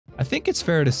I think it's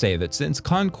fair to say that since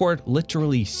Concord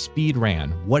literally speed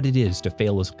ran what it is to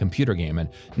fail as a computer game and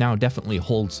now definitely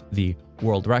holds the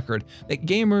world record, that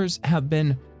gamers have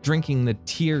been drinking the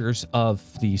tears of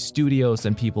the studios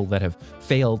and people that have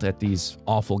failed at these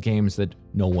awful games that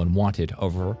no one wanted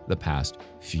over the past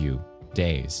few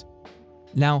days.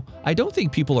 Now, I don't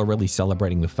think people are really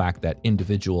celebrating the fact that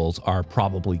individuals are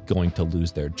probably going to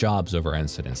lose their jobs over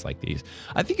incidents like these.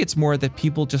 I think it's more that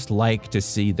people just like to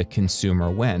see the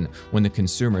consumer win. When the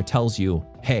consumer tells you,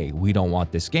 hey, we don't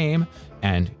want this game,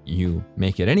 and you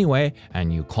make it anyway,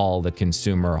 and you call the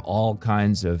consumer all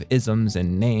kinds of isms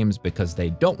and names because they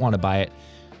don't want to buy it,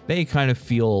 they kind of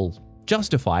feel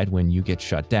justified when you get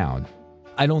shut down.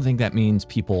 I don't think that means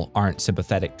people aren't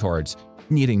sympathetic towards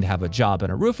needing to have a job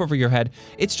and a roof over your head.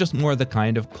 It's just more the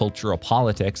kind of cultural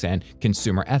politics and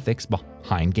consumer ethics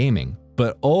behind gaming.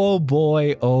 But oh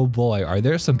boy, are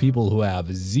there some people who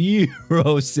have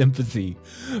zero sympathy,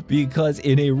 because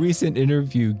in a recent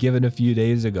interview given a few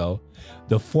days ago,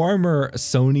 the former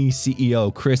Sony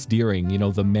CEO, Chris Deering, you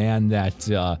know, the man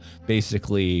that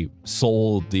basically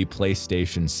sold the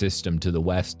PlayStation system to the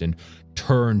West and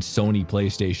turned Sony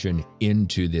PlayStation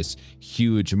into this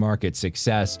huge market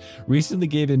success, recently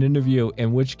gave an interview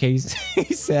in which case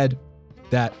he said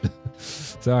that,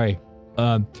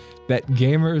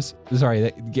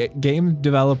 game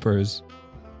developers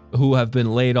who have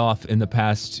been laid off in the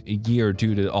past year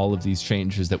due to all of these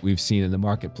changes that we've seen in the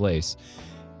marketplace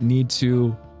need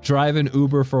to drive an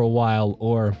Uber for a while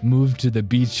or move to the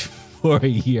beach for a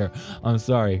year. I'm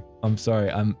sorry. I'm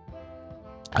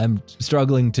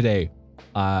struggling today.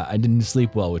 I didn't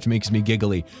sleep well, which makes me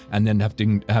giggly, and then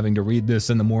having to read this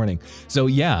in the morning. So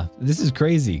yeah, this is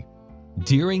crazy.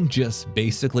 Deering just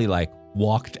basically like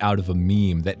walked out of a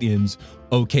meme that ends,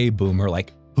 okay, boomer,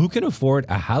 like who can afford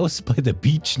a house by the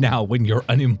beach now when you're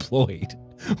unemployed?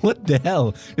 What the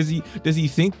hell? Does he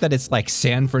think that it's like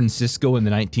San Francisco in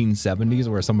the 1970s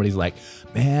where somebody's like,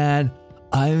 man,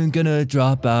 I'm gonna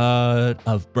drop out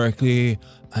of Berkeley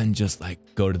and just like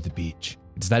go to the beach?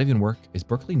 Does that even work? Is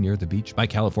Berkeley near the beach? My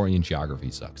Californian geography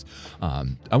sucks.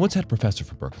 I once had a professor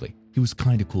from Berkeley. He was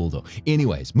kind of cool though.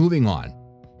 Anyways, moving on.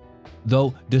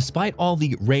 Though, despite all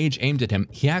the rage aimed at him,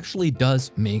 he actually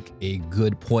does make a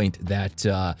good point that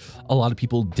a lot of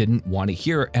people didn't want to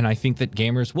hear, and I think that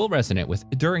gamers will resonate with.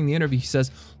 During the interview, he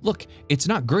says, look, it's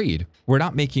not greed. We're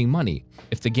not making money.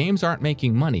 If the games aren't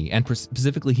making money, and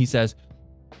specifically he says,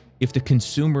 if the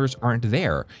consumers aren't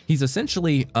there, he's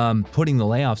essentially putting the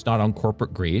layoffs not on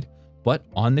corporate greed, but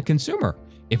on the consumer.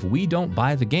 If we don't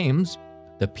buy the games,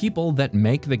 the people that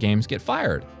make the games get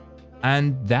fired.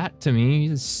 And that to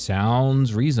me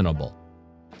sounds reasonable.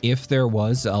 If there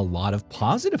was a lot of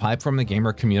positive hype from the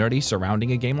gamer community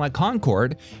surrounding a game like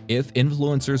Concord, if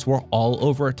influencers were all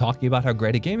over it talking about how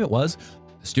great a game it was,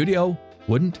 the studio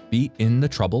wouldn't be in the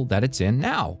trouble that it's in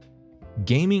now.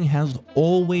 Gaming has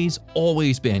always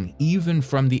been, even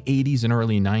from the 80s and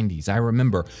early 90s. I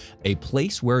remember a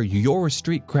place where your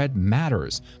street cred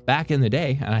matters. Back in the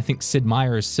day, and I think Sid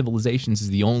Meier's Civilizations is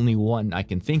the only one I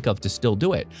can think of to still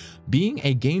do it, being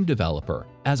a game developer,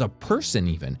 as a person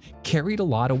even, carried a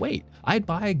lot of weight. I'd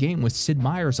buy a game with Sid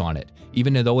Meier's on it,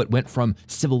 even though it went from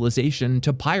Civilization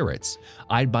to Pirates.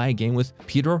 I'd buy a game with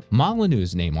Peter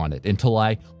Molyneux's name on it until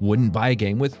I wouldn't buy a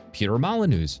game with Peter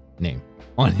Molyneux's name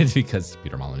on it because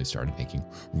Peter Molyneux started making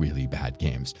really bad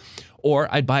games.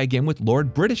 Or I'd buy a game with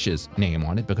Lord British's name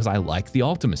on it because I like the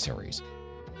Ultima series.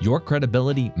 Your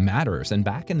credibility matters, and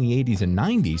back in the 80s and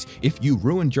 90s, if you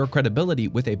ruined your credibility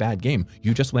with a bad game,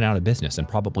 you just went out of business and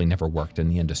probably never worked in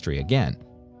the industry again.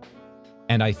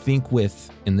 And I think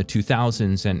in the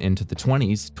 2000s and into the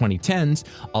 2010s,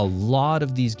 a lot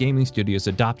of these gaming studios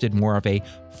adopted more of a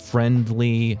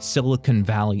friendly Silicon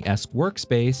Valley-esque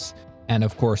workspace. And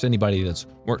of course, anybody that's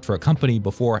worked for a company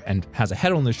before and has a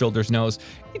head on their shoulders knows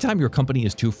anytime your company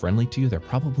is too friendly to you, they're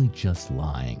probably just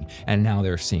lying. And now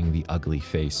they're seeing the ugly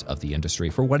face of the industry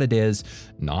for what it is,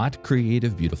 not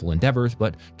creative, beautiful endeavors,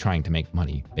 but trying to make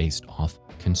money based off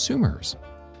consumers.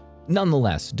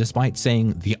 Nonetheless, despite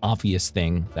saying the obvious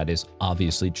thing that is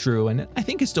obviously true, and I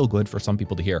think it's still good for some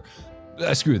people to hear,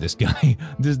 screw this guy.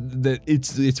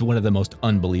 It's one of the most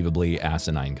unbelievably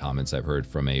asinine comments I've heard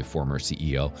from a former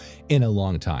CEO in a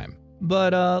long time.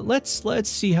 But let's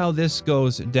see how this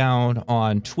goes down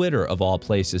on Twitter of all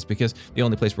places, because the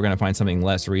only place we're going to find something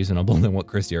less reasonable than what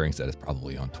Chris Deering said is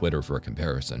probably on Twitter for a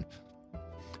comparison.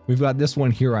 We've got this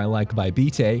one here I like by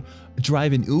Bite.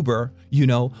 Drive an Uber, you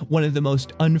know, one of the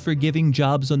most unforgiving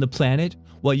jobs on the planet,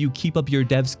 while you keep up your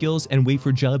dev skills and wait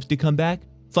for jobs to come back.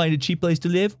 Find a cheap place to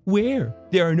live? Where?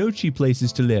 There are no cheap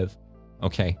places to live.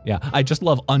 Okay, yeah. I just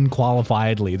love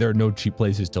unqualifiedly. There are no cheap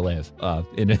places to live.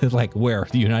 In like where?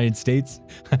 The United States?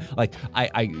 Like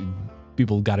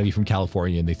people got to be from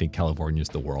California and they think California is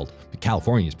the world. But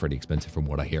California is pretty expensive from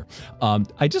what I hear.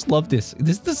 I just love this.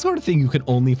 This is the sort of thing you can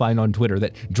only find on Twitter,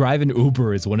 that driving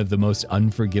Uber is one of the most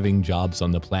unforgiving jobs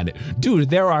on the planet. Dude,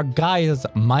 there are guys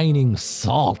mining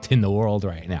salt in the world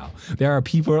right now. There are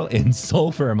people in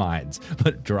sulfur mines,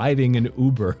 but driving an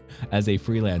Uber as a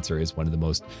freelancer is one of the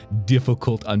most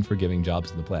difficult, unforgiving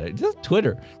jobs on the planet. Just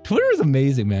Twitter is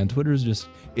amazing, man. Twitter is just,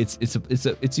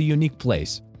 it's a unique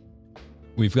place.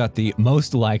 We've got the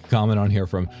most liked comment on here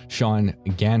from Sean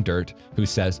Gandert, who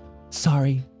says,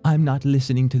 "Sorry, I'm not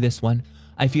listening to this one.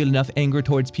 I feel enough anger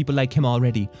towards people like him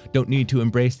already. Don't need to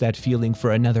embrace that feeling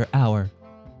for another hour."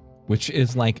 Which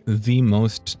is like the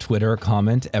most Twitter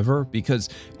comment ever, because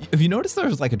if you notice,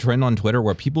 there's like a trend on Twitter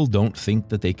where people don't think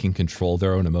that they can control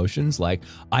their own emotions. Like,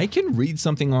 I can read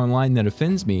something online that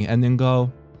offends me and then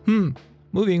go,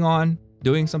 moving on,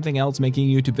 doing something else,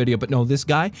 making a YouTube video. But no, this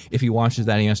guy, if he watches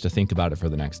that, he has to think about it for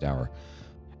the next hour.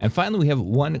 And finally, we have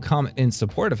one comment in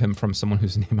support of him from someone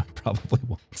whose name I probably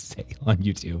won't say on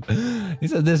YouTube. He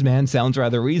said, "This man sounds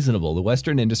rather reasonable. The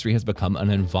Western industry has become an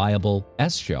unviable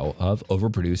S-show of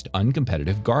overproduced,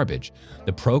 uncompetitive garbage.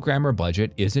 The programmer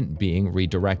budget isn't being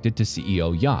redirected to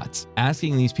CEO yachts.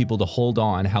 Asking these people to hold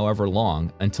on however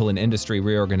long until an industry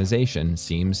reorganization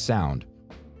seems sound."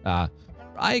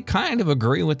 I kind of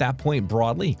agree with that point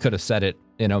broadly. He could have said it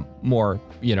in a more,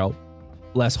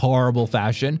 less horrible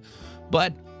fashion.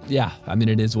 But yeah, I mean,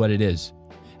 it is what it is.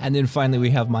 And then finally,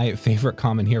 we have my favorite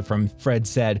comment here from Fred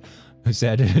Said, who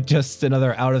said, "Just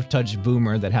another out-of-touch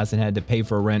boomer that hasn't had to pay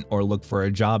for rent or look for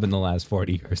a job in the last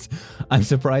 40 years. I'm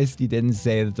surprised he didn't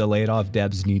say that the laid-off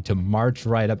devs need to march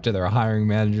right up to their hiring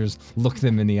managers, look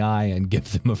them in the eye, and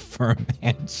give them a firm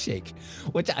handshake."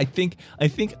 Which I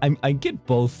get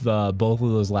both of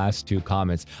those last two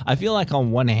comments. I feel like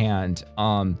on one hand,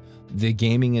 the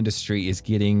gaming industry is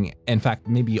getting, in fact,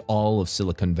 maybe all of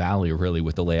Silicon Valley, really,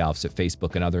 with the layoffs at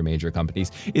Facebook and other major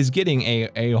companies, is getting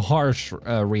a harsh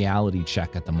reality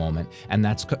check at the moment. And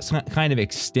that's kind of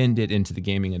extended into the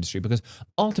gaming industry, because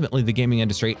ultimately the gaming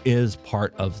industry is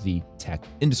part of the tech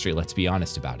industry. Let's be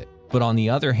honest about it. But on the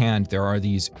other hand, there are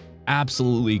these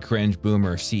absolutely cringe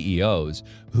boomer CEOs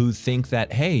who think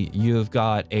that, hey, you've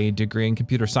got a degree in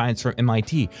computer science from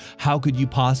MIT. How could you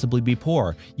possibly be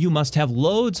poor? You must have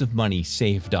loads of money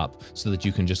saved up so that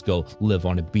you can just go live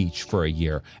on a beach for a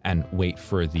year and wait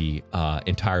for the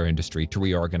entire industry to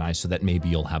reorganize so that maybe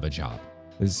you'll have a job.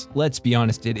 Because let's be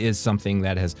honest, it is something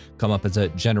that has come up as a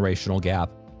generational gap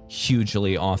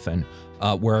hugely often,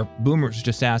 where boomers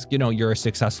just ask, you're a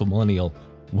successful millennial,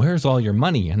 where's all your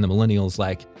money? And the millennial's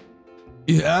like,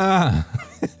 yeah.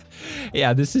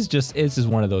 Yeah, this is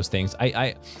one of those things.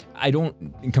 I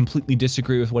don't completely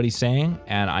disagree with what he's saying,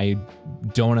 and I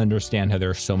don't understand how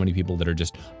there are so many people that are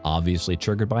just obviously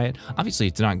triggered by it. Obviously,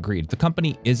 it's not greed. If the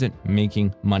company isn't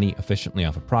making money efficiently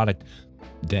off a product,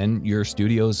 then your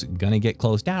studio's gonna get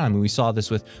closed down. I mean, we saw this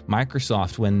with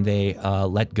Microsoft when they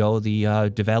let go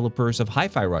the developers of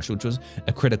Hi-Fi Rush, which was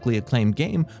a critically acclaimed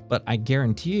game. But I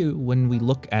guarantee you, when we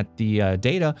look at the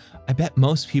data, I bet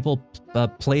most people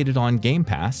played it on Game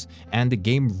Pass, and the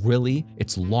game really,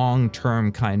 its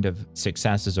long-term kind of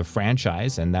success as a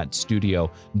franchise and that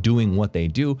studio doing what they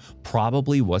do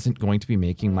probably wasn't going to be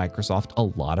making Microsoft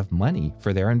a lot of money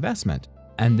for their investment.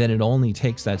 And then it only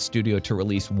takes that studio to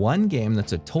release one game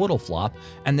that's a total flop.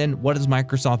 And then what has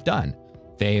Microsoft done?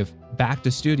 They've backed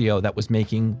a studio that was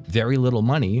making very little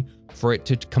money for it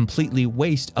to completely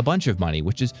waste a bunch of money,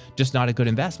 which is just not a good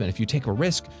investment. If you take a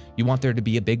risk, you want there to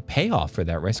be a big payoff for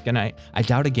that risk. And I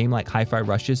doubt a game like Hi-Fi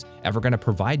Rush is ever going to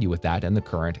provide you with that in the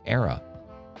current era.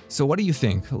 So what do you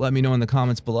think? Let me know in the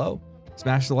comments below.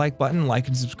 Smash the like button, like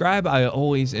and subscribe. I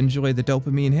always enjoy the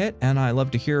dopamine hit, and I love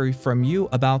to hear from you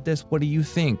about this. What do you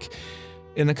think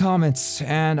in the comments?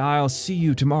 And I'll see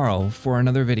you tomorrow for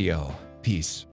another video. Peace.